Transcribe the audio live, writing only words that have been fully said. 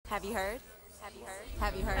Have you heard? Have you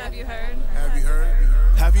heard? Have you heard? Have you heard?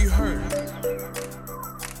 Have you heard? Have you heard?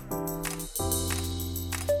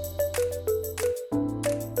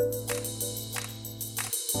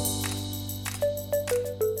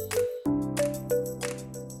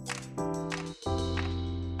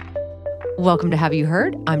 Welcome to Have You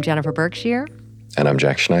Heard? I'm Jennifer Berkshire. And I'm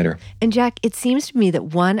Jack Schneider. And Jack, it seems to me that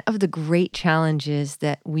one of the great challenges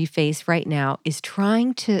that we face right now is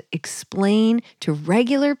trying to explain to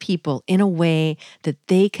regular people in a way that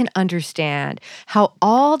they can understand how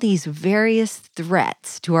all these various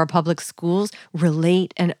threats to our public schools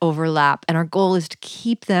relate and overlap. And our goal is to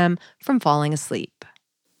keep them from falling asleep.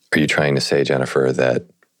 Are you trying to say, Jennifer, that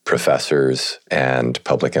professors and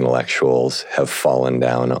public intellectuals have fallen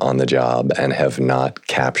down on the job and have not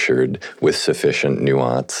captured with sufficient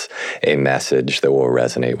nuance a message that will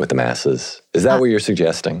resonate with the masses? Is that what you're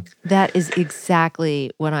suggesting? That is exactly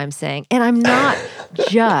what I'm saying. And I'm not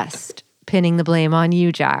just pinning the blame on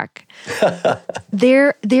you, Jack.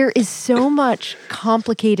 There is so much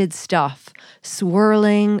complicated stuff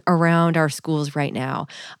swirling around our schools right now.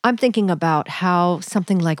 I'm thinking about how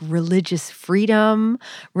something like religious freedom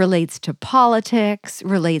relates to politics,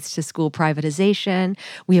 relates to school privatization.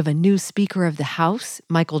 We have a new Speaker of the House,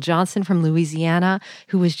 Michael Johnson from Louisiana,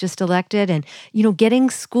 who was just elected. And,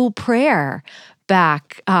 getting school prayer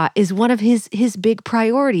back is one of his big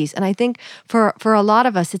priorities. And I think for a lot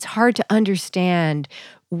of us, it's hard to understand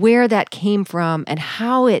where that came from and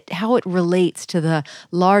how it relates to the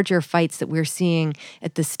larger fights that we're seeing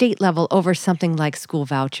at the state level over something like school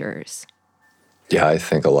vouchers. Yeah, I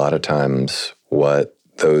think a lot of times what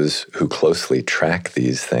those who closely track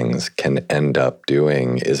these things can end up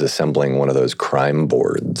doing is assembling one of those crime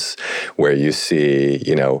boards where you see,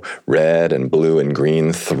 red and blue and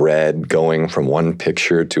green thread going from one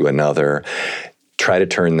picture to another. Try to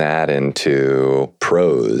turn that into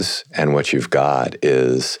prose, and what you've got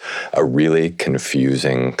is a really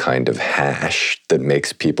confusing kind of hash that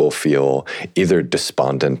makes people feel either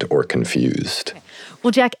despondent or confused. Well,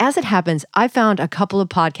 Jack, as it happens, I found a couple of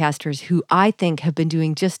podcasters who I think have been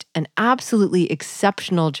doing just an absolutely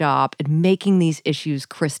exceptional job at making these issues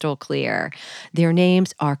crystal clear. Their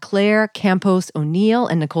names are Claire Campos O'Neill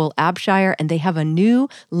and Nicole Abshire, and they have a new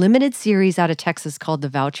limited series out of Texas called The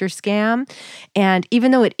Voucher Scam. And even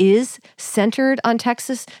though it is centered on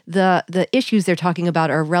Texas, the issues they're talking about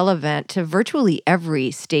are relevant to virtually every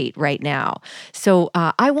state right now. So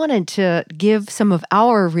I wanted to give some of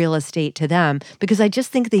our real estate to them because I just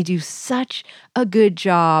think they do such a good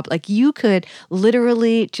job. Like, you could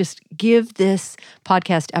literally just give this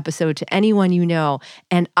podcast episode to anyone you know,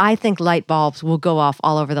 and I think light bulbs will go off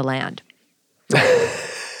all over the land.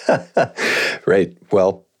 Right.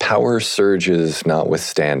 Well, power surges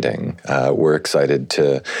notwithstanding, we're excited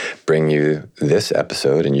to bring you this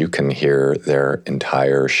episode, and you can hear their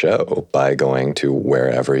entire show by going to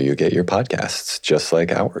wherever you get your podcasts, just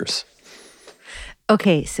like ours.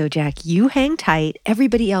 Okay, so Jack, you hang tight.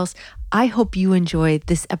 Everybody else, I hope you enjoyed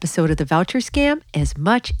this episode of The Voucher Scam as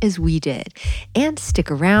much as we did. And stick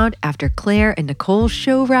around after Claire and Nicole's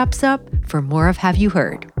show wraps up for more of Have You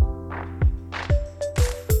Heard?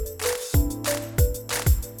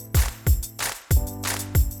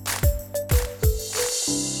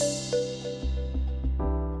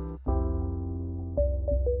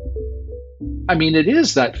 I mean, it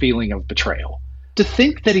is that feeling of betrayal. To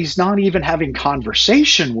think that he's not even having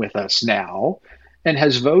conversation with us now and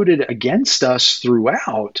has voted against us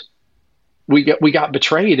throughout, we got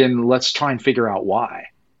betrayed, and let's try and figure out why.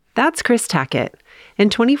 That's Chris Tackett. In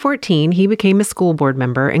 2014, he became a school board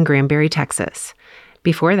member in Granbury, Texas.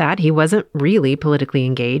 Before that, he wasn't really politically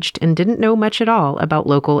engaged and didn't know much at all about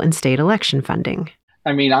local and state election funding.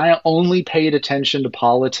 I mean, I only paid attention to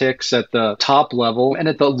politics at the top level, and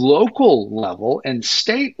at the local level and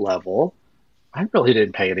state level, I really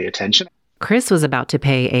didn't pay any attention. Chris was about to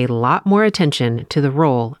pay a lot more attention to the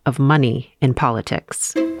role of money in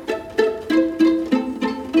politics.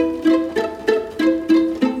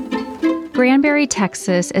 Granbury,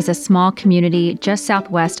 Texas is a small community just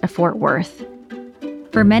southwest of Fort Worth.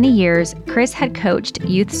 For many years, Chris had coached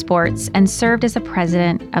youth sports and served as the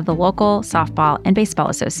president of the local softball and baseball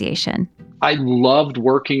association. I loved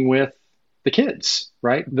working with the kids,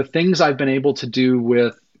 right? The things I've been able to do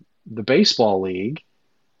with the baseball league,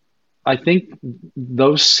 I think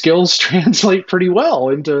those skills translate pretty well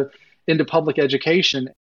into public education.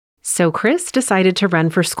 So Chris decided to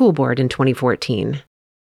run for school board in 2014.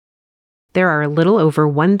 There are a little over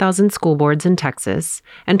 1,000 school boards in Texas,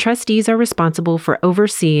 and trustees are responsible for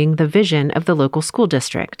overseeing the vision of the local school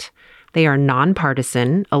district. They are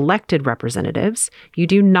nonpartisan, elected representatives. You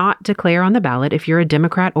do not declare on the ballot if you're a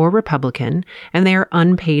Democrat or Republican, and they are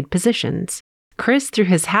unpaid positions. Chris threw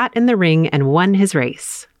his hat in the ring and won his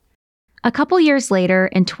race. A couple years later,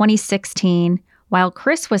 in 2016, while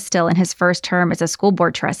Chris was still in his first term as a school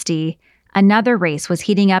board trustee, another race was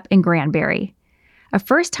heating up in Granbury. A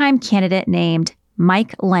first-time candidate named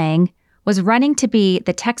Mike Lang was running to be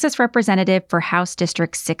the Texas representative for House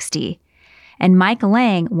District 60, and Mike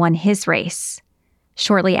Lang won his race.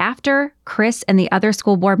 Shortly after, Chris and the other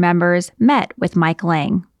school board members met with Mike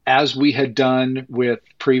Lang. As we had done with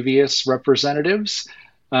previous representatives,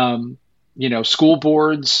 school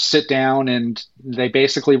boards sit down and they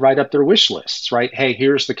basically write up their wish lists, right? Hey,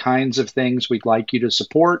 here's the kinds of things we'd like you to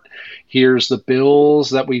support. Here's the bills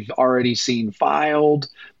that we've already seen filed.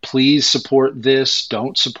 Please support this.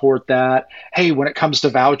 Don't support that. Hey, when it comes to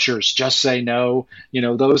vouchers, just say no,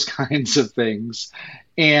 those kinds of things.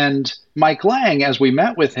 And Mike Lang, as we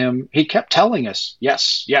met with him, he kept telling us,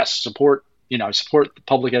 yes, support the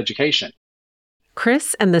public education.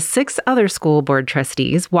 Chris and the 6 other school board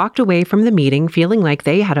trustees walked away from the meeting feeling like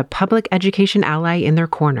they had a public education ally in their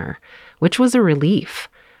corner, which was a relief.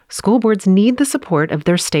 School boards need the support of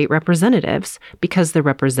their state representatives because the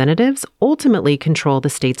representatives ultimately control the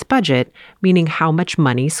state's budget, meaning how much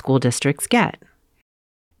money school districts get.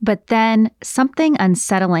 But then something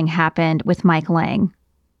unsettling happened with Mike Lang.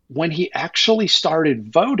 When he actually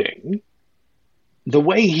started voting, the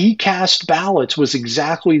way he cast ballots was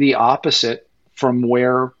exactly the opposite from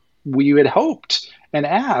where we had hoped and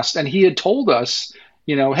asked. And he had told us,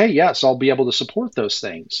 hey, yes, I'll be able to support those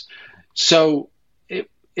things. So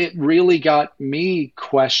it really got me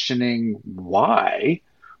questioning, why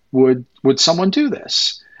would someone do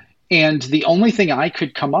this? And the only thing I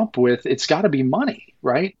could come up with, it's got to be money,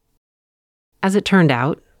 right? As it turned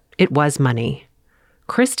out, it was money.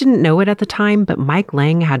 Chris didn't know it at the time, but Mike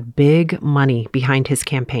Lang had big money behind his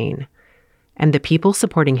campaign. And the people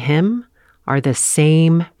supporting him are the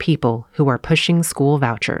same people who are pushing school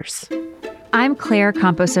vouchers. I'm Claire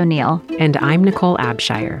Campos O'Neill. And I'm Nicole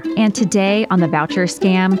Abshire. And today on the Voucher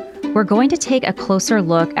Scam, we're going to take a closer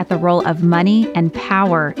look at the role of money and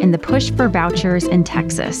power in the push for vouchers in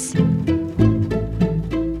Texas.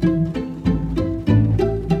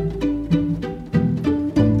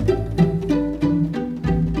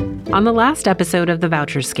 On the last episode of the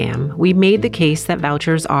Voucher Scam, we made the case that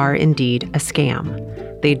vouchers are indeed a scam.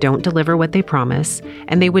 They don't deliver what they promise,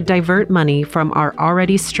 and they would divert money from our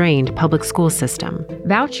already strained public school system.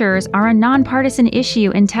 Vouchers are a nonpartisan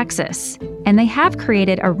issue in Texas, and they have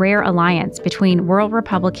created a rare alliance between rural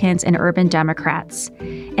Republicans and urban Democrats.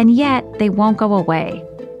 And yet, they won't go away.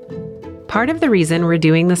 Part of the reason we're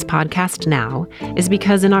doing this podcast now is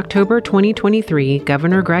because in October 2023,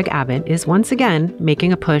 Governor Greg Abbott is once again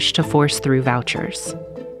making a push to force through vouchers.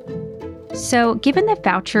 So, given that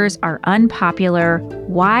vouchers are unpopular,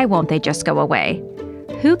 why won't they just go away?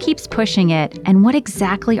 Who keeps pushing it, and what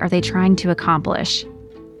exactly are they trying to accomplish?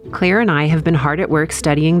 Claire and I have been hard at work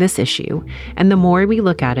studying this issue, and the more we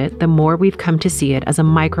look at it, the more we've come to see it as a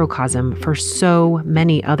microcosm for so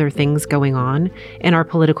many other things going on in our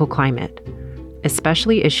political climate,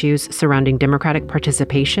 especially issues surrounding Democratic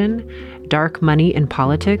participation, dark money in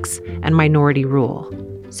politics, and minority rule.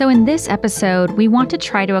 So in this episode, we want to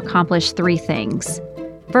try to accomplish 3 things.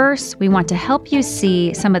 First, we want to help you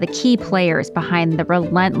see some of the key players behind the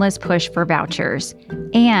relentless push for vouchers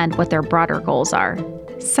and what their broader goals are.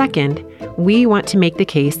 Second, we want to make the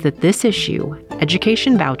case that this issue,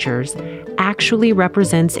 education vouchers, actually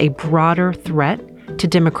represents a broader threat to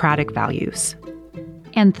democratic values.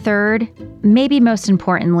 And third, maybe most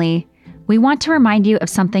importantly, we want to remind you of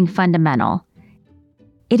something fundamental.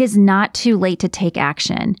 It is not too late to take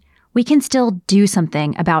action. We can still do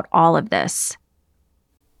something about all of this.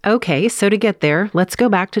 Okay, so to get there, let's go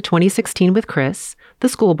back to 2016 with Chris, the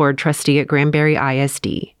school board trustee at Granbury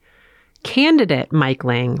ISD. Candidate Mike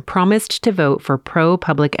Lang promised to vote for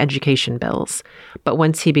pro-public education bills, but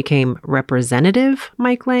once he became Representative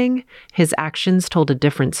Mike Lang, his actions told a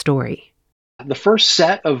different story. The first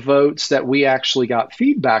set of votes that we actually got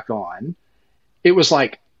feedback on, it was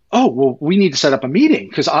like, oh, well, we need to set up a meeting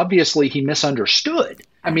because obviously he misunderstood.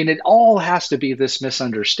 I mean, it all has to be this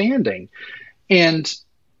misunderstanding. And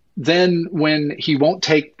then when he won't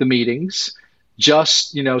take the meetings,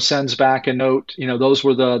 just, sends back a note, those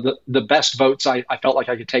were the best votes I felt like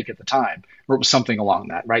I could take at the time, or it was something along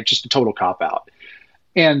that, right? Just a total cop out.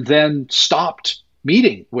 And then stopped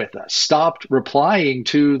meeting with us, stopped replying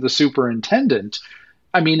to the superintendent.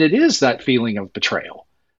 I mean, it is that feeling of betrayal.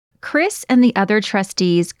 Chris and the other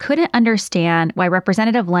trustees couldn't understand why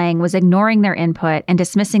Representative Lang was ignoring their input and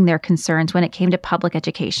dismissing their concerns when it came to public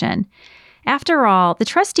education. After all, the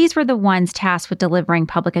trustees were the ones tasked with delivering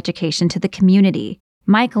public education to the community.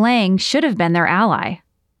 Mike Lang should have been their ally.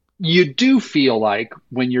 You do feel like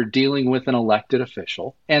when you're dealing with an elected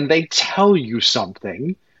official and they tell you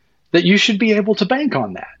something that you should be able to bank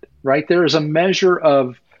on that, right? There is a measure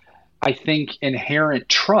of, I think, inherent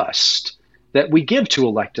trust that we give to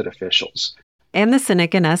elected officials. And the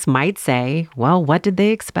cynic in us might say, well, what did they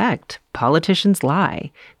expect? Politicians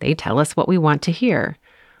lie. They tell us what we want to hear.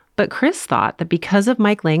 But Chris thought that because of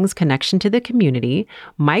Mike Lang's connection to the community,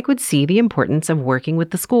 Mike would see the importance of working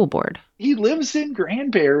with the school board. He lives in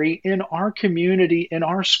Granbury, in our community, in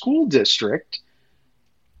our school district.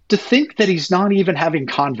 To think that he's not even having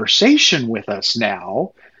conversation with us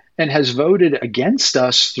now and has voted against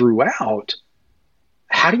us throughout,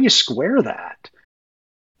 how do you square that?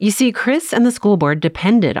 You see, Chris and the school board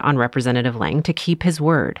depended on Representative Lang to keep his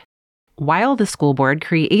word. While the school board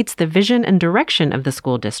creates the vision and direction of the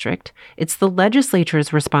school district, it's the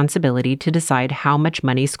legislature's responsibility to decide how much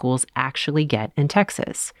money schools actually get in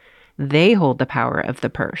Texas. They hold the power of the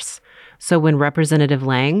purse. So when Representative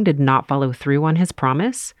Lang did not follow through on his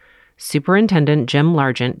promise, Superintendent Jim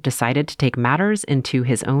Largent decided to take matters into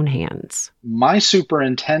his own hands. My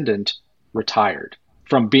superintendent retired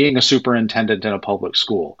from being a superintendent in a public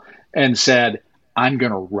school and said, I'm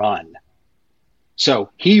going to run.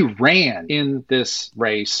 So he ran in this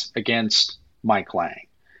race against Mike Lang.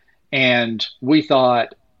 And we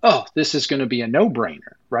thought, oh, this is going to be a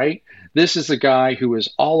no-brainer, right? This is a guy who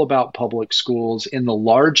is all about public schools in the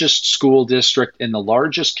largest school district, in the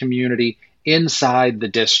largest community inside the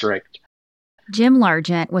district. Jim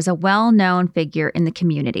Largent was a well-known figure in the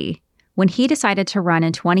community. When he decided to run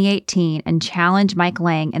in 2018 and challenge Mike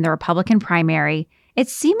Lang in the Republican primary, it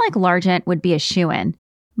seemed like Largent would be a shoo-in.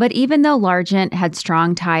 But even though Largent had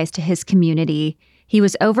strong ties to his community, he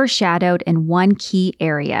was overshadowed in one key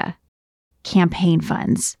area: campaign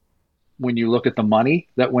funds. When you look at the money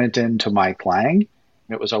that went into Mike Lang,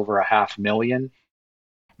 it was over $500,000.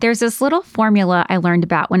 There's this little formula I learned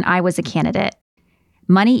about when I was a candidate.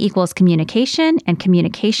 Money equals communication, and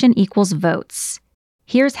communication equals votes.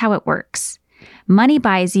 Here's how it works. Money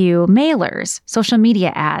buys you mailers, social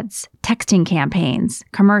media ads, texting campaigns,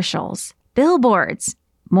 commercials, billboards,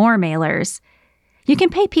 more mailers. You can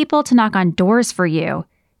pay people to knock on doors for you.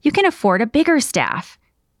 You can afford a bigger staff,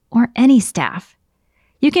 or any staff.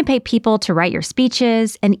 You can pay people to write your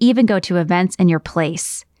speeches and even go to events in your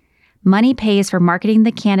place. Money pays for marketing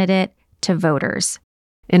the candidate to voters.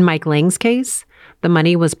 In Mike Lang's case, the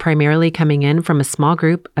money was primarily coming in from a small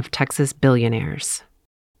group of Texas billionaires.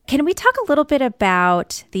 Can we talk a little bit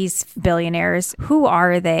about these billionaires? Who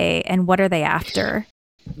are they and what are they after?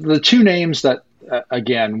 The two names that,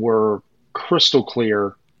 again, were crystal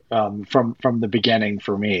clear from the beginning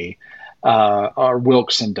for me are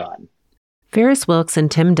Wilkes and Dunn. Ferris Wilkes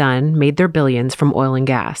and Tim Dunn made their billions from oil and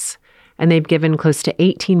gas, and they've given close to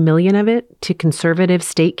 $18 million of it to conservative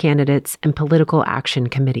state candidates and political action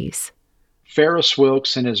committees. Ferris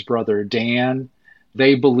Wilkes and his brother Dan,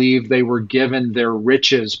 they believed they were given their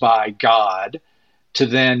riches by God to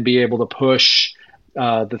then be able to push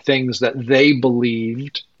the things that they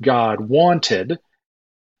believed God wanted.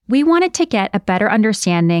 We wanted to get a better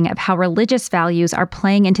understanding of how religious values are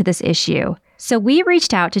playing into this issue, so we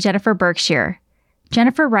reached out to Jennifer Berkshire.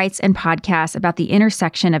 Jennifer writes and podcasts about the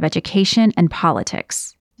intersection of education and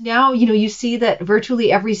politics. Now, you see that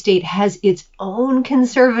virtually every state has its own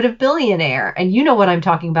conservative billionaire. And you know what I'm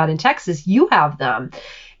talking about in Texas. You have them.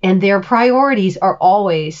 And their priorities are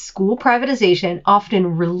always school privatization,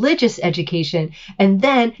 often religious education. And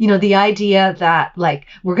then, the idea that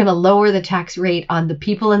we're going to lower the tax rate on the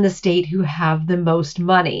people in the state who have the most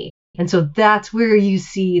money. And so that's where you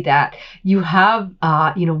see that you have,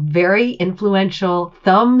 very influential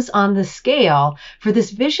thumbs on the scale for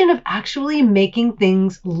this vision of actually making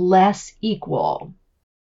things less equal.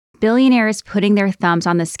 Billionaires putting their thumbs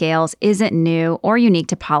on the scales isn't new or unique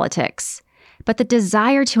to politics. But the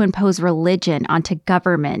desire to impose religion onto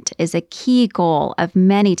government is a key goal of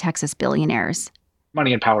many Texas billionaires.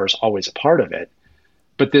 Money and power is always a part of it.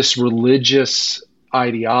 But this religious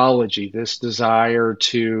ideology, this desire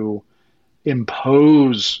to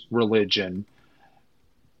impose religion,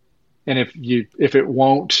 and if it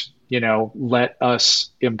won't, let us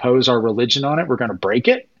impose our religion on it, we're going to break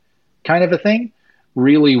it, kind of a thing,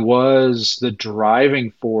 really was the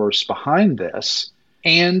driving force behind this.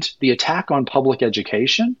 And the attack on public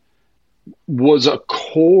education was a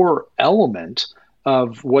core element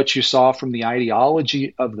of what you saw from the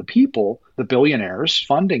ideology of the people, the billionaires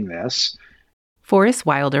funding this. Forrest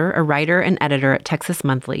Wilder, a writer and editor at Texas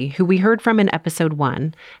Monthly, who we heard from in episode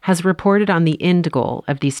 1, has reported on the end goal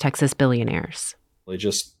of these Texas billionaires. They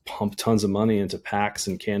just pump tons of money into PACs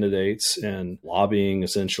and candidates and lobbying,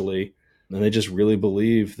 essentially. And they just really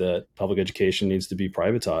believe that public education needs to be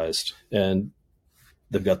privatized. And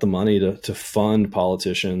they've got the money to fund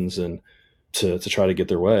politicians and to try to get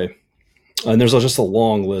their way. And there's just a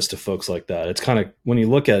long list of folks like that. It's kind of, when you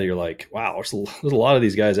look at it, you're like, wow, there's a lot of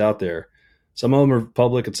these guys out there. Some of them are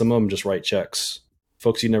public and some of them just write checks.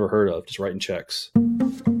 Folks you never heard of, just writing checks.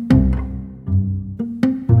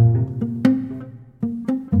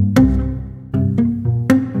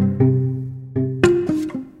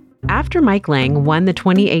 After Mike Lang won the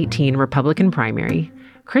 2018 Republican primary,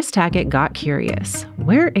 Chris Tackett got curious.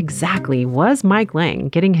 Where exactly was Mike Lang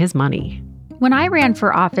getting his money? When I ran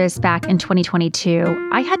for office back in 2022,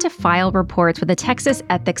 I had to file reports with the Texas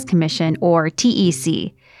Ethics Commission, or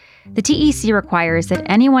TEC. The TEC requires that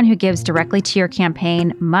anyone who gives directly to your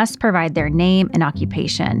campaign must provide their name and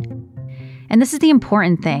occupation. And this is the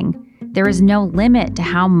important thing. There is no limit to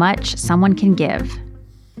how much someone can give.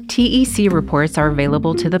 TEC reports are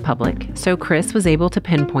available to the public, so Chris was able to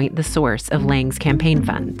pinpoint the source of Lang's campaign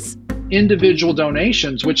funds. Individual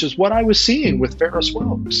donations, which is what I was seeing with Ferris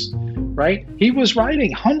Wilkes, right? He was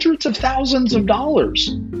writing hundreds of thousands of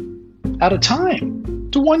dollars at a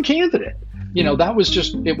time to one candidate. That was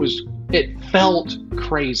just, it felt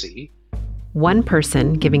crazy. One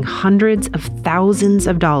person giving hundreds of thousands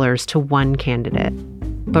of dollars to one candidate.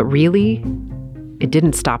 But really, it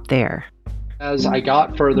didn't stop there. As I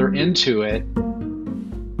got further into it,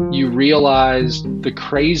 you realized the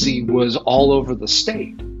crazy was all over the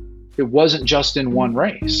state. It wasn't just in one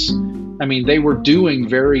race. I mean, they were doing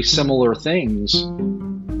very similar things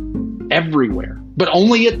everywhere, but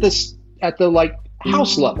only at the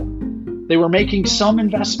House level. They were making some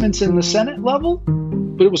investments in the Senate level,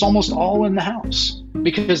 but it was almost all in the House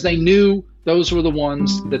because they knew those were the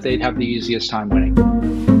ones that they'd have the easiest time winning.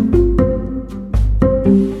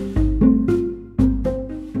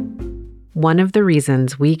 One of the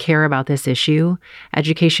reasons we care about this issue,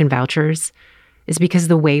 education vouchers, is because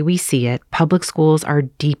the way we see it, public schools are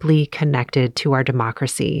deeply connected to our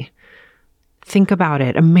democracy. Think about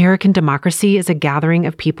it. American democracy is a gathering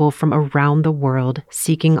of people from around the world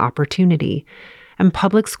seeking opportunity. And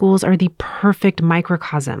public schools are the perfect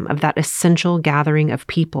microcosm of that essential gathering of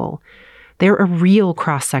people. They're a real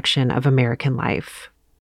cross-section of American life.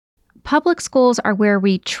 Public schools are where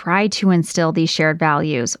we try to instill these shared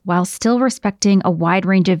values while still respecting a wide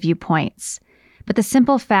range of viewpoints. But the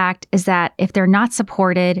simple fact is that if they're not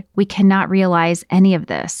supported, we cannot realize any of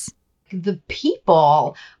this. The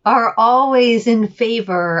people are always in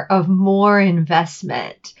favor of more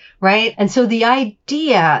investment, right? And so the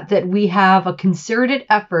idea that we have a concerted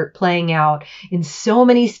effort playing out in so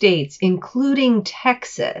many states, including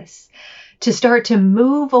Texas, to start to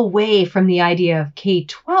move away from the idea of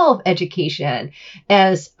K-12 education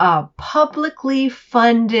as a publicly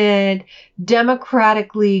funded,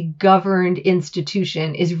 democratically governed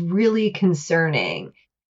institution is really concerning.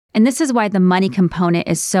 And this is why the money component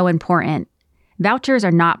is so important. Vouchers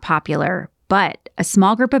are not popular, but a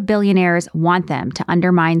small group of billionaires want them to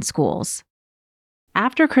undermine schools.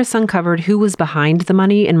 After Chris uncovered who was behind the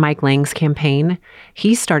money in Mike Lang's campaign,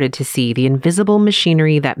 he started to see the invisible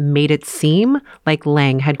machinery that made it seem like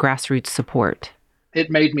Lang had grassroots support. It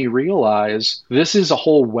made me realize this is a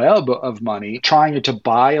whole web of money trying to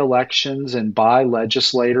buy elections and buy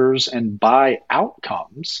legislators and buy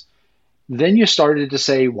outcomes. Then you started to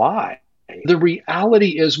say, why? The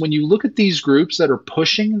reality is when you look at these groups that are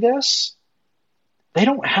pushing this, they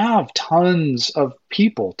don't have tons of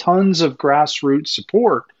people, tons of grassroots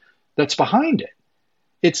support that's behind it.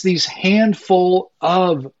 It's these handful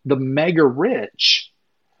of the mega rich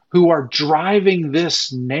who are driving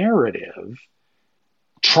this narrative,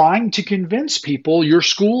 trying to convince people your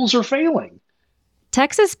schools are failing.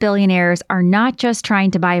 Texas billionaires are not just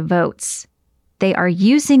trying to buy votes. They are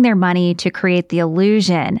using their money to create the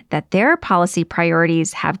illusion that their policy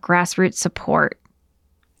priorities have grassroots support.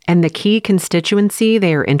 And the key constituency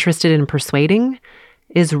they are interested in persuading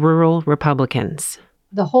is rural Republicans.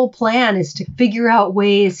 The whole plan is to figure out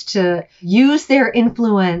ways to use their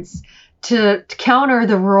influence to counter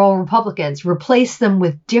the rural Republicans, replace them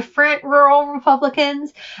with different rural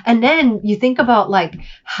Republicans. And then you think about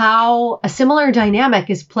how a similar dynamic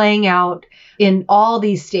is playing out in all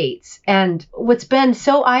these states. And what's been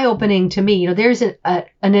so eye-opening to me, there's an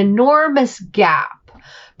enormous gap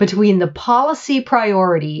between the policy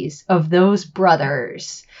priorities of those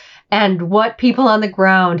brothers and what people on the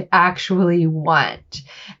ground actually want.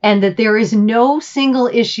 And that there is no single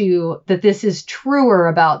issue that this is truer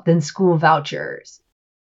about than school vouchers.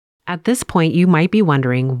 At this point, you might be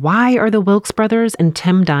wondering, why are the Wilkes brothers and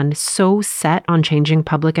Tim Dunn so set on changing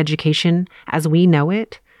public education as we know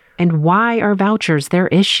it? And why are vouchers their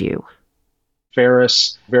issue?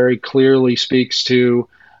 Ferris very clearly speaks to,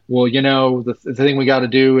 well, the thing we got to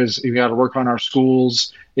do is we got to work on our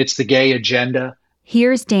schools. It's the gay agenda.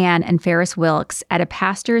 Here's Dan and Ferris Wilkes at a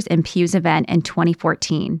Pastors and Pews event in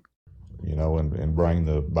 2014. And bring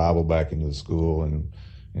the Bible back into the school and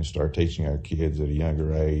start teaching our kids at a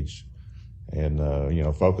younger age and,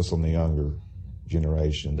 focus on the younger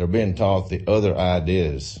generation. They're being taught the other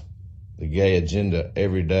ideas, the gay agenda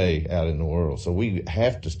every day out in the world. So we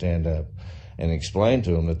have to stand up and explain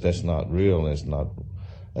to them that that's not real and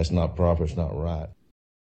that's not proper, it's not right.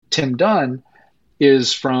 Tim Dunn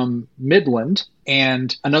is from Midland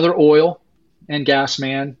and another oil and gas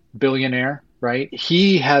man, billionaire, right?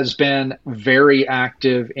 He has been very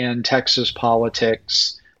active in Texas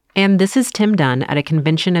politics. And this is Tim Dunn at a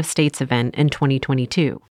Convention of States event in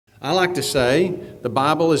 2022. I like to say the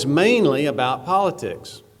Bible is mainly about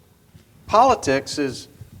politics. Politics is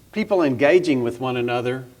people engaging with one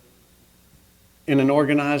another in an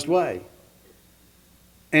organized way.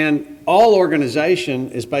 And all organization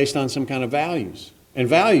is based on some kind of values. And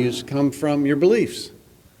values come from your beliefs.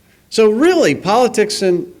 So really, politics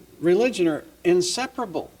and religion are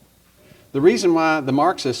inseparable. The reason why the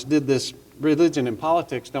Marxists did this religion and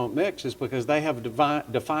politics don't mix is because they have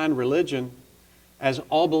defined religion as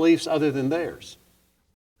all beliefs other than theirs.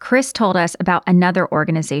 Chris told us about another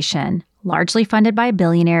organization, largely funded by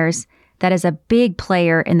billionaires, that is a big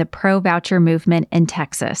player in the pro-voucher movement in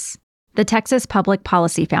Texas, the Texas Public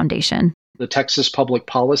Policy Foundation. The Texas Public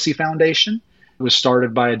Policy Foundation was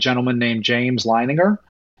started by a gentleman named James Leininger.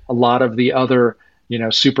 A lot of the other,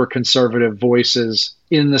 super conservative voices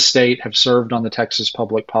in the state have served on the Texas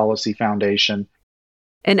Public Policy Foundation.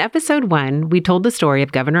 In episode 1, we told the story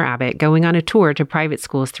of Governor Abbott going on a tour to private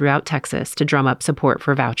schools throughout Texas to drum up support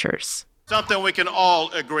for vouchers. Something we can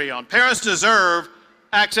all agree on. Parents deserve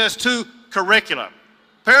access to curriculum.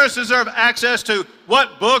 Parents deserve access to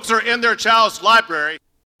what books are in their child's library.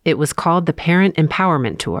 It was called the Parent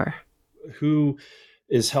Empowerment Tour. Who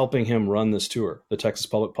is helping him run this tour? The Texas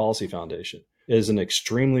Public Policy Foundation is an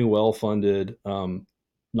extremely well-funded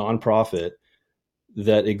nonprofit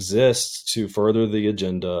that exists to further the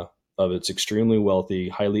agenda of its extremely wealthy,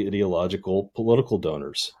 highly ideological political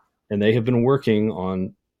donors. And they have been working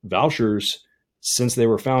on vouchers since they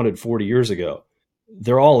were founded 40 years ago.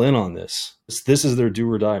 They're all in on this. This is their do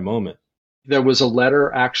or die moment. There was a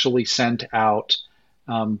letter actually sent out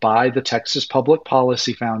by the Texas Public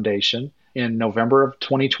Policy Foundation in November of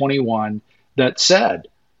 2021 that said,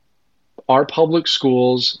 our public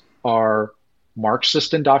schools are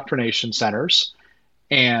Marxist indoctrination centers,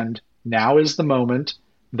 and now is the moment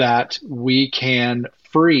that we can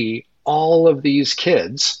free all of these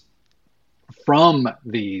kids from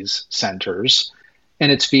these centers,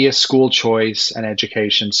 and it's via school choice and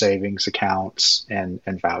education savings accounts and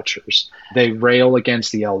vouchers. They rail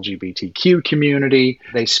against the LGBTQ community.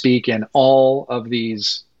 They speak in all of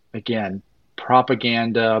these, again,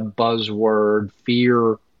 propaganda, buzzword,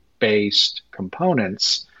 fear-based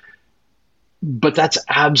components. But that's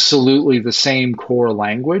absolutely the same core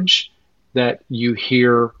language that you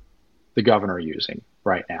hear the governor using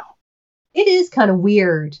right now. It is kind of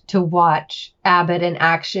weird to watch Abbott in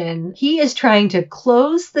action. He is trying to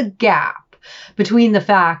close the gap between the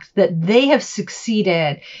fact that they have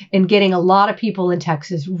succeeded in getting a lot of people in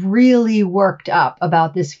Texas really worked up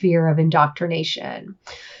about this fear of indoctrination.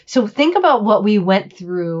 So think about what we went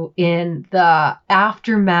through in the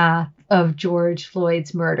aftermath of George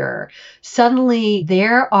Floyd's murder. Suddenly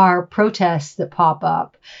there are protests that pop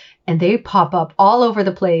up. And they pop up all over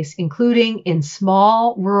the place, including in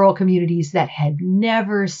small rural communities that had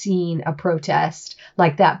never seen a protest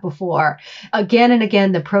like that before. Again and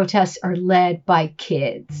again, the protests are led by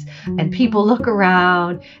kids. And people look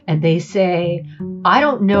around and they say, I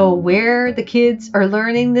don't know where the kids are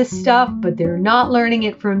learning this stuff, but they're not learning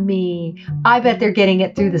it from me. I bet they're getting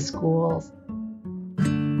it through the schools.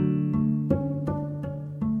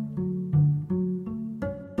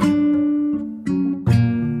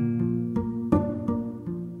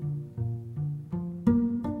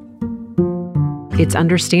 It's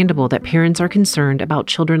understandable that parents are concerned about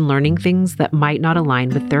children learning things that might not align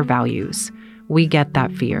with their values. We get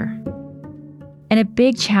that fear. And a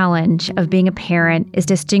big challenge of being a parent is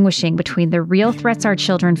distinguishing between the real threats our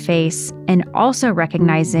children face and also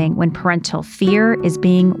recognizing when parental fear is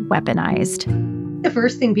being weaponized. The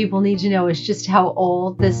first thing people need to know is just how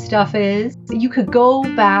old this stuff is. You could go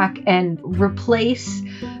back and replace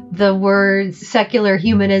the words secular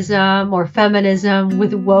humanism or feminism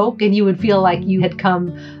with woke, and you would feel like you had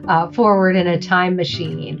come forward in a time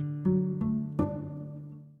machine.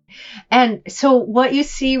 And so what you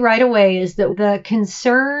see right away is that the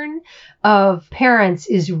concern of parents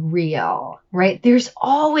is real, right? There's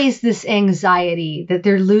always this anxiety that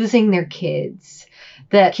they're losing their kids,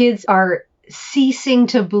 that kids are ceasing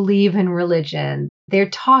to believe in religion. They're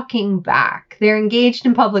talking back. They're engaged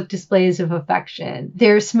in public displays of affection.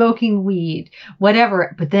 They're smoking weed,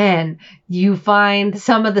 whatever. But then you find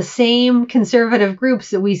some of the same conservative groups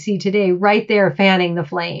that we see today right there fanning the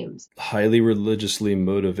flames. Highly religiously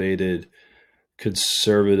motivated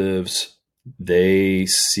conservatives, they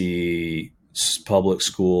see public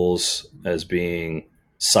schools as being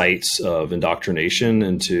sites of indoctrination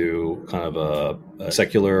into kind of a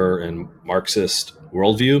secular and Marxist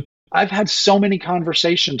worldview. I've had so many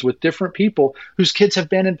conversations with different people whose kids have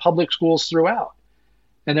been in public schools throughout.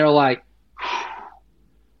 And they're like,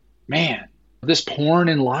 man, this porn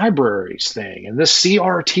in libraries thing and this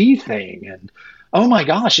CRT thing. And oh my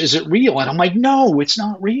gosh, is it real? And I'm like, no, it's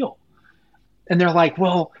not real. And they're like,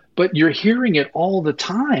 well, but you're hearing it all the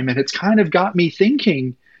time. And it's kind of got me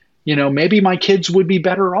thinking, you know, maybe my kids would be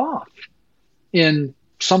better off in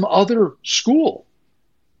some other school.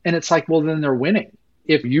 And it's like, well, then they're winning.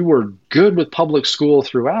 If you were good with public school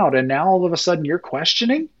throughout, and now all of a sudden you're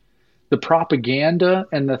questioning the propaganda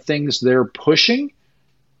and the things they're pushing,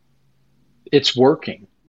 it's working.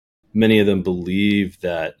 Many of them believe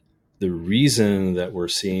that the reason that we're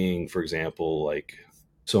seeing, for example, like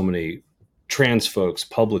so many trans folks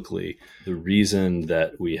publicly, the reason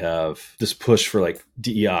that we have this push for like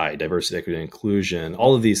DEI, diversity, equity, and inclusion,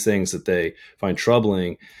 all of these things that they find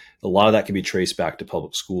troubling, a lot of that can be traced back to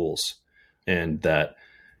public schools. And that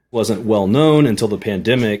wasn't well known until the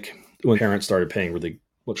pandemic, when parents started paying really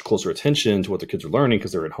much closer attention to what their kids were learning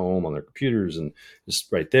because they're at home on their computers. And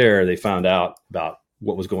just right there, they found out about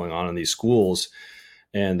what was going on in these schools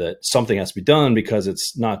and that something has to be done because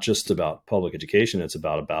it's not just about public education. It's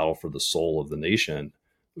about a battle for the soul of the nation,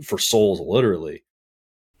 for souls, literally.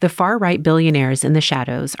 The far-right billionaires in the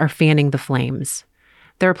shadows are fanning the flames.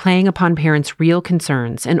 They're playing upon parents' real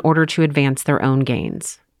concerns in order to advance their own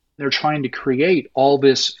gains. They're trying to create all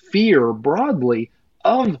this fear broadly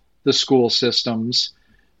of the school systems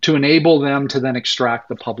to enable them to then extract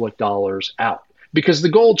the public dollars out. Because the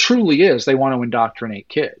goal truly is they want to indoctrinate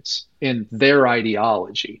kids in their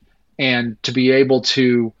ideology and to be able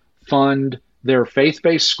to fund their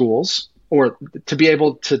faith-based schools or to be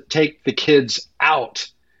able to take the kids out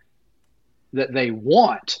that they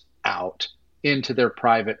want out into their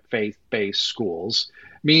private faith-based schools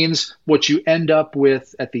means what you end up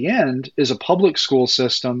with at the end is a public school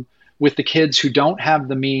system with the kids who don't have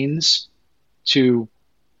the means to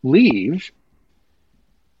leave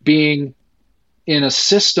being in a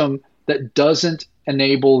system that doesn't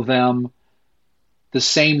enable them the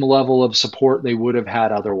same level of support they would have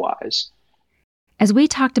had otherwise. As we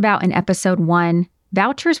talked about in episode 1,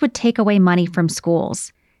 vouchers would take away money from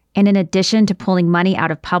schools. And in addition to pulling money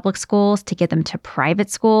out of public schools to get them to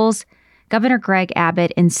private schools, Governor Greg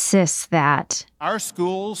Abbott insists that our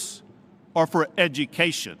schools are for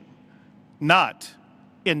education, not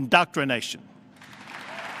indoctrination.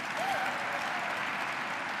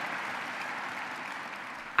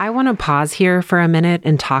 I want to pause here for a minute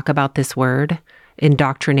and talk about this word,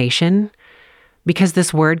 indoctrination, because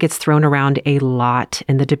this word gets thrown around a lot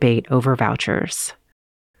in the debate over vouchers.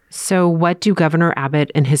 So what do Governor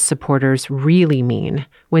Abbott and his supporters really mean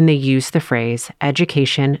when they use the phrase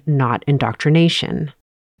education, not indoctrination?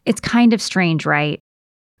 It's kind of strange, right?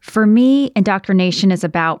 For me, indoctrination is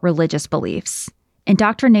about religious beliefs.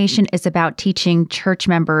 Indoctrination is about teaching church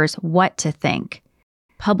members what to think.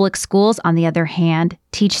 Public schools, on the other hand,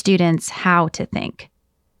 teach students how to think.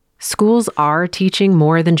 Schools are teaching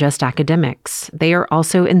more than just academics. They are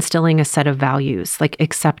also instilling a set of values like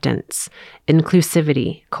acceptance,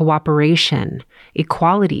 inclusivity, cooperation,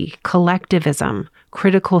 equality, collectivism,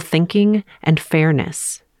 critical thinking, and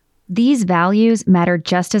fairness. These values matter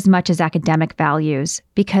just as much as academic values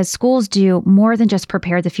because schools do more than just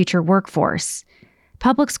prepare the future workforce.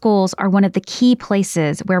 Public schools are one of the key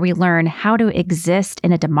places where we learn how to exist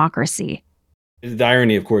in a democracy. The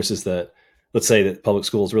irony, of course, is that let's say that public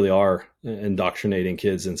schools really are indoctrinating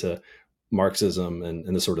kids into Marxism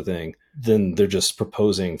and this sort of thing, then they're just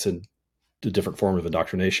proposing to a different form of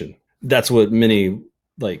indoctrination. That's what many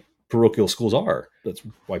like parochial schools are. That's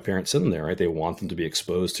why parents send them there, right? They want them to be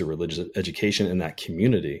exposed to religious education in that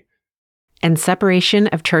community. And separation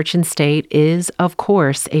of church and state is, of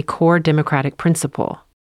course, a core democratic principle.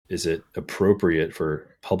 Is it appropriate for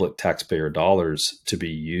public taxpayer dollars to be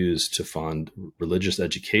used to fund religious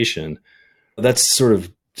education? That's sort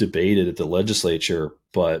of debated at the legislature,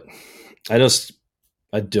 but I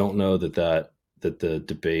don't know that the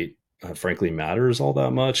debate frankly matters all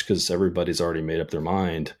that much, because everybody's already made up their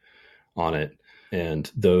mind on it.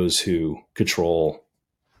 And those who control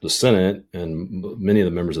the Senate and many of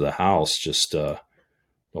the members of the House just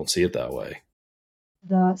don't see it that way.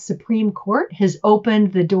 The Supreme Court has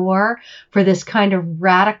opened the door for this kind of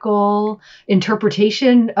radical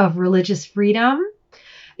interpretation of religious freedom.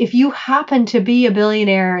 If you happen to be a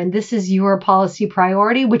billionaire and this is your policy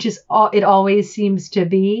priority, which is it always seems to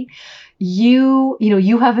be, you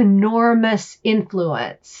have enormous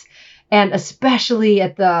influence, and especially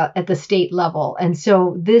at the state level. And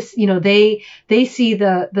so this, they see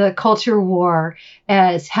the culture war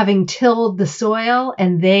as having tilled the soil,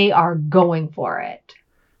 and they are going for it.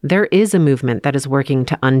 There is a movement that is working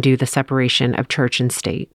to undo the separation of church and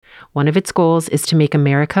state. One of its goals is to make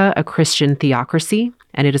America a Christian theocracy,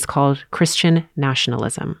 and it is called Christian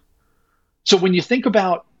nationalism. So when you think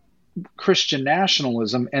about Christian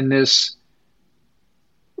nationalism and this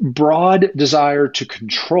broad desire to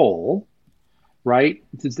control, right?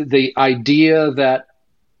 The idea that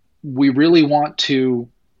we really want to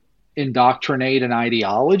indoctrinate an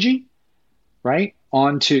ideology, right,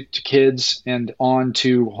 onto kids and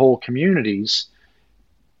onto whole communities.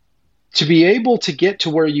 To be able to get to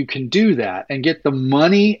where you can do that and get the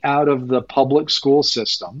money out of the public school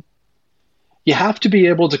system, you have to be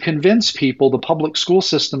able to convince people the public school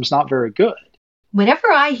system's not very good.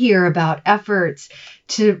 Whenever I hear about efforts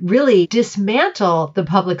to really dismantle the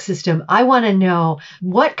public system, I want to know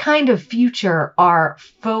what kind of future are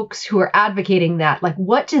folks who are advocating that? Like,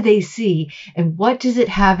 what do they see, and what does it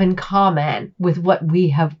have in common with what we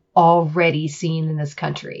have already seen in this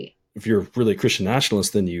country? If you're really a Christian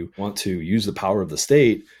nationalist, then you want to use the power of the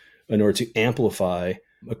state in order to amplify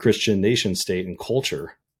a Christian nation state and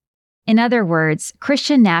culture. In other words,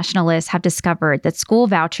 Christian nationalists have discovered that school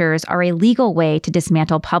vouchers are a legal way to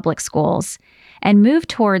dismantle public schools and move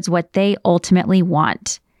towards what they ultimately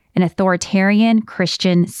want, an authoritarian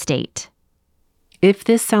Christian state. If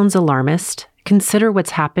this sounds alarmist, consider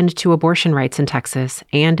what's happened to abortion rights in Texas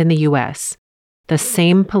and in the U.S. The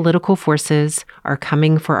same political forces are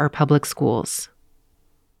coming for our public schools.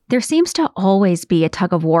 There seems to always be a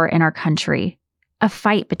tug of war in our country, a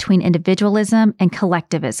fight between individualism and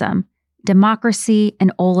collectivism, democracy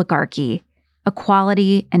and oligarchy,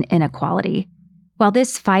 equality and inequality. While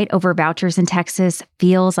this fight over vouchers in Texas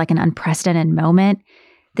feels like an unprecedented moment,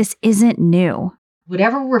 this isn't new.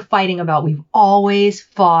 Whatever we're fighting about, we've always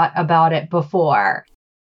fought about it before.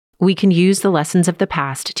 We can use the lessons of the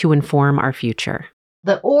past to inform our future.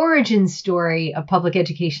 The origin story of public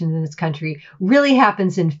education in this country really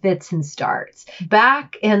happens in fits and starts.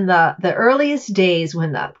 Back in the earliest days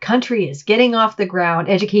when the country is getting off the ground,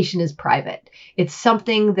 education is private. It's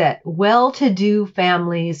something that well-to-do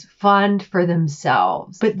families fund for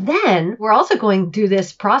themselves. But then we're also going through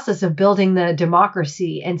this process of building the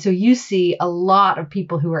democracy. And so you see a lot of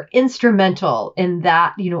people who are instrumental in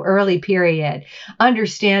that, early period,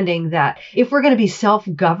 understanding that if we're going to be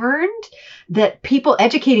self-governed, that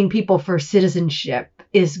educating people for citizenship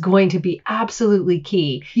is going to be absolutely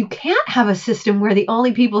key. You can't have a system where the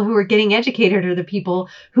only people who are getting educated are the people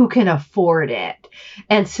who can afford it.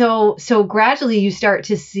 And so gradually you start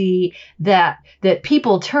to see that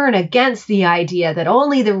people turn against the idea that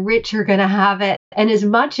only the rich are going to have it. And as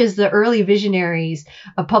much as the early visionaries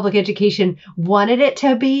of public education wanted it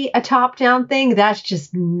to be a top-down thing, that's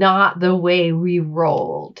just not the way we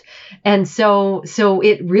rolled. And so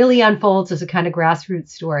it really unfolds as a kind of grassroots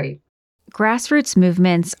story. Grassroots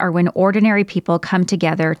movements are when ordinary people come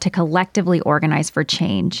together to collectively organize for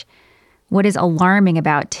change. What is alarming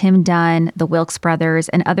about Tim Dunn, the Wilkes brothers,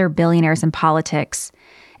 and other billionaires in politics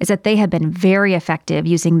is that they have been very effective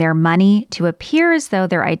using their money to appear as though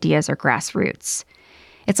their ideas are grassroots.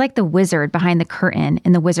 It's like the wizard behind the curtain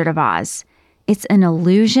in The Wizard of Oz. It's an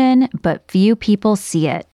illusion, but few people see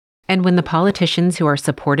it. And when the politicians who are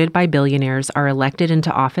supported by billionaires are elected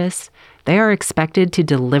into office, they are expected to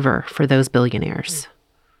deliver for those billionaires.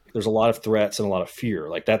 There's a lot of threats and a lot of fear.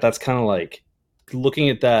 Like that's kind of like looking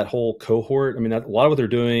at that whole cohort. I mean, a lot of what they're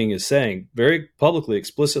doing is saying very publicly,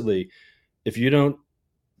 explicitly, if you don't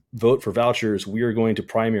vote for vouchers, we are going to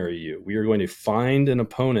primary you. We are going to find an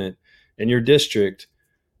opponent in your district,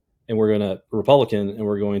 and we're going to Republican, and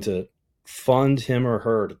we're going to fund him or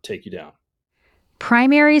her to take you down.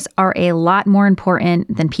 Primaries are a lot more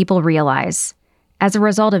important than people realize. As a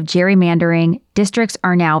result of gerrymandering, districts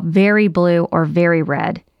are now very blue or very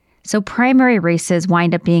red. So primary races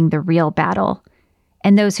wind up being the real battle.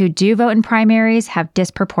 And those who do vote in primaries have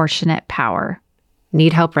disproportionate power.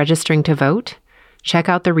 Need help registering to vote? Check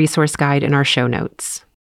out the resource guide in our show notes.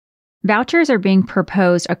 Vouchers are being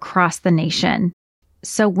proposed across the nation.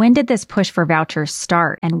 So when did this push for vouchers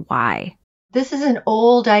start and why? This is an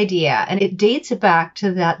old idea, and it dates back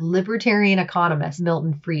to that libertarian economist,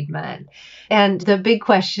 Milton Friedman. And the big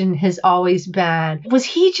question has always been, was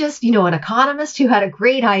he just, an economist who had a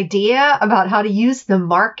great idea about how to use the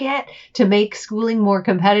market to make schooling more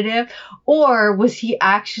competitive? Or was he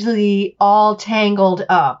actually all tangled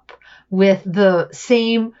up with the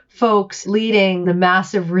same folks leading the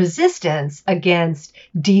massive resistance against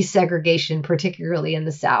desegregation, particularly in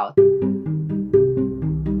the South?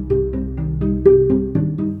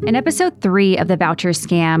 In episode 3 of the voucher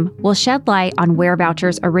scam, we'll shed light on where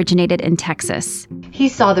vouchers originated in Texas. He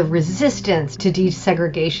saw the resistance to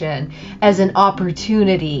desegregation as an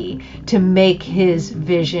opportunity to make his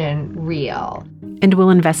vision real. And we'll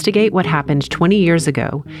investigate what happened 20 years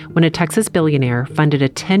ago when a Texas billionaire funded a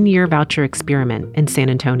 10-year voucher experiment in San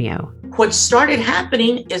Antonio. What started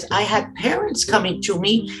happening is I had parents coming to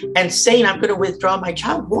me and saying, I'm going to withdraw my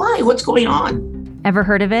child. Why? What's going on? Ever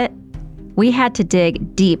heard of it? We had to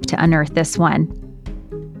dig deep to unearth this one.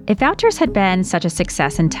 If vouchers had been such a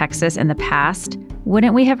success in Texas in the past,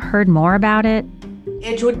 wouldn't we have heard more about it?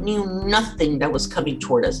 Edgewood knew nothing that was coming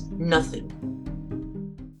toward us. Nothing.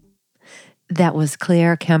 That was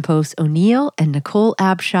Claire Campos O'Neill and Nicole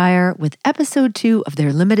Abshire with episode 2 of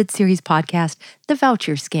their limited series podcast, The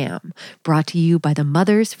Voucher Scam, brought to you by the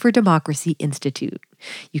Mothers for Democracy Institute.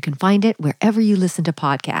 You can find it wherever you listen to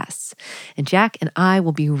podcasts. And Jack and I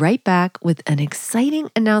will be right back with an exciting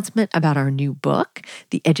announcement about our new book,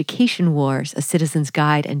 The Education Wars, A Citizen's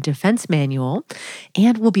Guide and Defense Manual.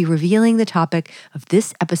 And we'll be revealing the topic of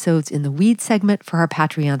this episode's In the Weeds segment for our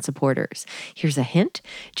Patreon supporters. Here's a hint.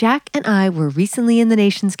 Jack and I were recently in the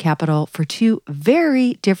nation's capital for 2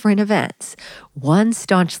 very different events. One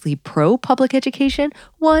staunchly pro-public education,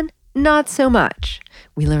 one not so much.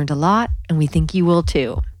 We learned a lot, and we think you will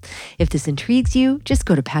too. If this intrigues you, just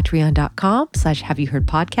go to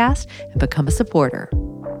patreon.com/haveyouheardpodcast and become a supporter.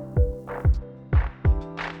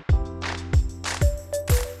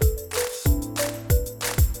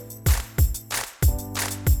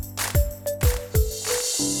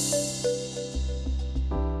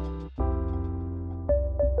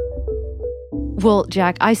 Well,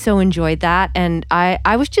 Jack, I so enjoyed that. And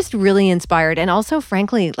I was just really inspired and also,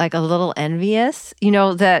 frankly, like a little envious,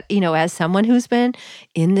 as someone who's been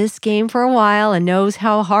in this game for a while and knows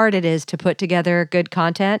how hard it is to put together good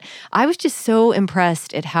content. I was just so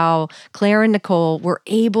impressed at how Claire and Nicole were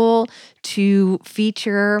able to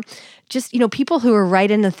feature just, people who are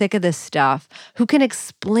right in the thick of this stuff, who can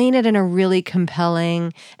explain it in a really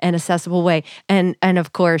compelling and accessible way. And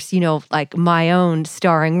of course, like my own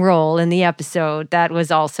starring role in the episode, that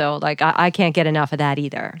was also like, I can't get enough of that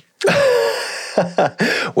either.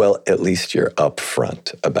 Well, at least you're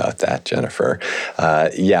upfront about that, Jennifer.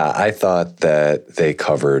 I thought that they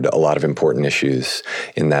covered a lot of important issues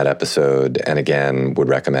in that episode, and again, would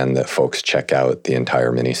recommend that folks check out the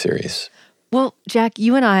entire miniseries. Well, Jack,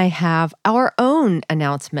 you and I have our own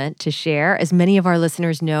announcement to share. As many of our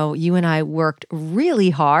listeners know, you and I worked really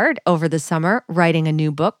hard over the summer writing a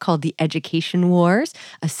new book called The Education Wars,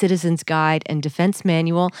 A Citizen's Guide and Defense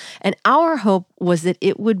Manual. And our hope was that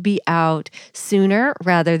it would be out sooner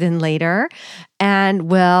rather than later. And,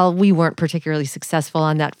 well, we weren't particularly successful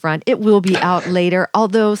on that front. It will be out later,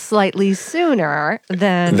 although slightly sooner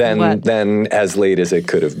than as late as it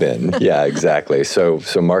could have been. Yeah, exactly. So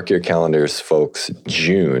mark your calendars, folks.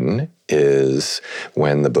 June is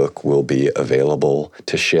when the book will be available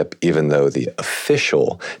to ship, even though the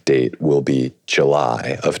official date will be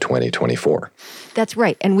July of 2024. That's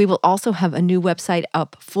right. And we will also have a new website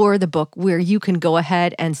up for the book where you can go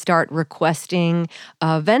ahead and start requesting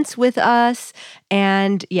events with us.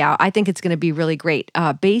 And yeah, I think it's going to be really great.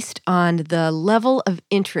 Based on the level of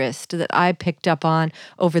interest that I picked up on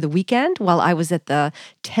over the weekend while I was at the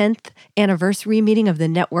 10th anniversary meeting of the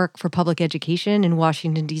Network for Public Education in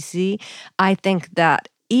Washington, D.C., I think that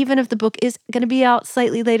even if the book is going to be out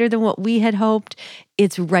slightly later than what we had hoped,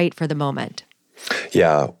 it's right for the moment.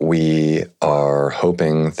 Yeah, we are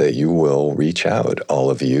hoping that you will reach out, all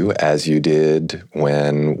of you, as you did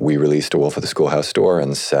when we released A Wolf at the Schoolhouse Door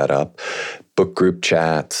and set up book group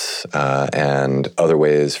chats and other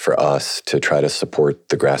ways for us to try to support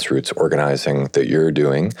the grassroots organizing that you're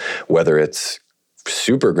doing, whether it's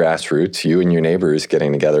super grassroots, you and your neighbors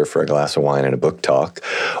getting together for a glass of wine and a book talk,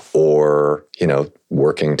 or,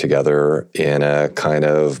 working together in a kind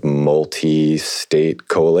of multi-state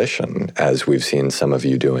coalition, as we've seen some of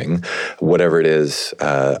you doing. Whatever it is,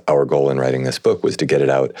 our goal in writing this book was to get it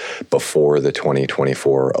out before the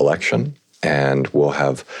 2024 election. And we'll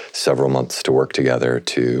have several months to work together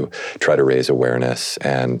to try to raise awareness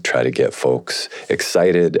and try to get folks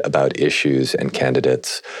excited about issues and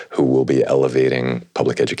candidates who will be elevating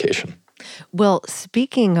public education. Well,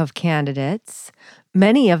 speaking of candidates,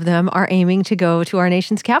 many of them are aiming to go to our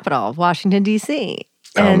nation's capital, Washington, D.C.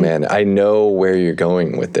 Oh, man, I know where you're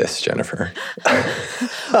going with this, Jennifer.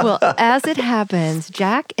 Well, as it happens,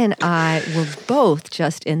 Jack and I were both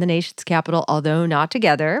just in the nation's capital, although not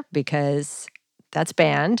together, because that's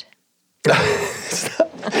banned.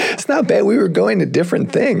 It's not bad. We were going to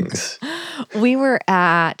different things. We were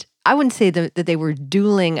at, I wouldn't say that they were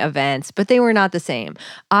dueling events, but they were not the same.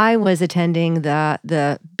 I was attending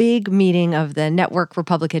the big meeting of the Network for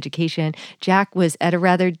Public Education. Jack was at a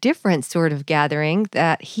rather different sort of gathering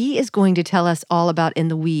that he is going to tell us all about in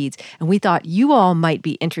the weeds. And we thought you all might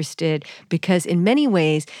be interested because in many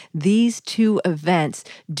ways, these two events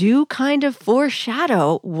do kind of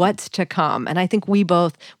foreshadow what's to come. And I think we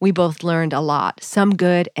both learned a lot, some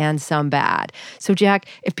good and some bad. So Jack,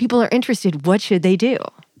 if people are interested, what should they do?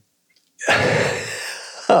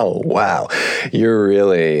 Oh, wow. You're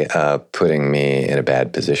really putting me in a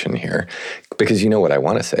bad position here. Because you know what I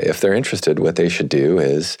want to say. If they're interested, what they should do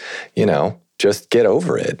is, just get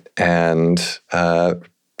over it and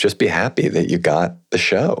just be happy that you got the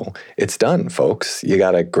show. It's done, folks. You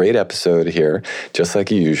got a great episode here, just like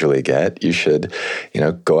you usually get. You should,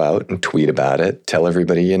 go out and tweet about it. Tell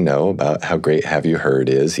everybody you know about how great Have You Heard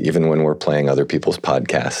is, even when we're playing other people's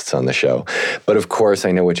podcasts on the show. But of course,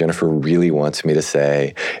 I know what Jennifer really wants me to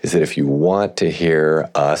say is that if you want to hear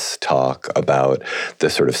us talk about the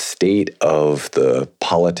sort of state of the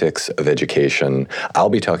politics of education, I'll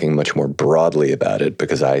be talking much more broadly about it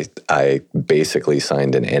because I basically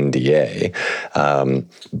signed an NDA.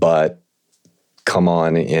 But come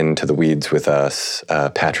on into the weeds with us,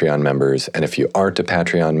 Patreon members. And if you aren't a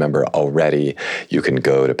Patreon member already, you can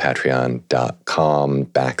go to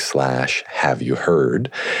patreon.com/haveyouheard.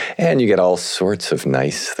 And you get all sorts of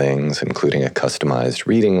nice things, including a customized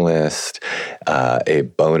reading list, a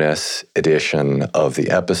bonus edition of the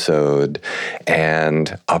episode,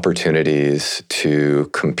 and opportunities to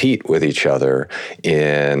compete with each other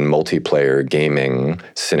in multiplayer gaming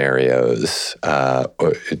scenarios.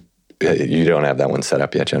 You don't have that one set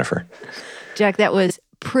up yet, Jennifer. Jack, that was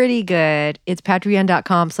pretty good. It's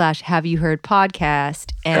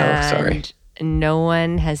patreon.com/haveyouheardpodcast. And sorry. No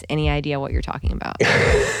one has any idea what you're talking about.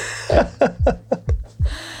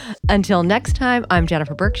 Until next time, I'm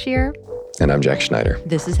Jennifer Berkshire. And I'm Jack Schneider.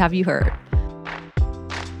 This is Have You Heard?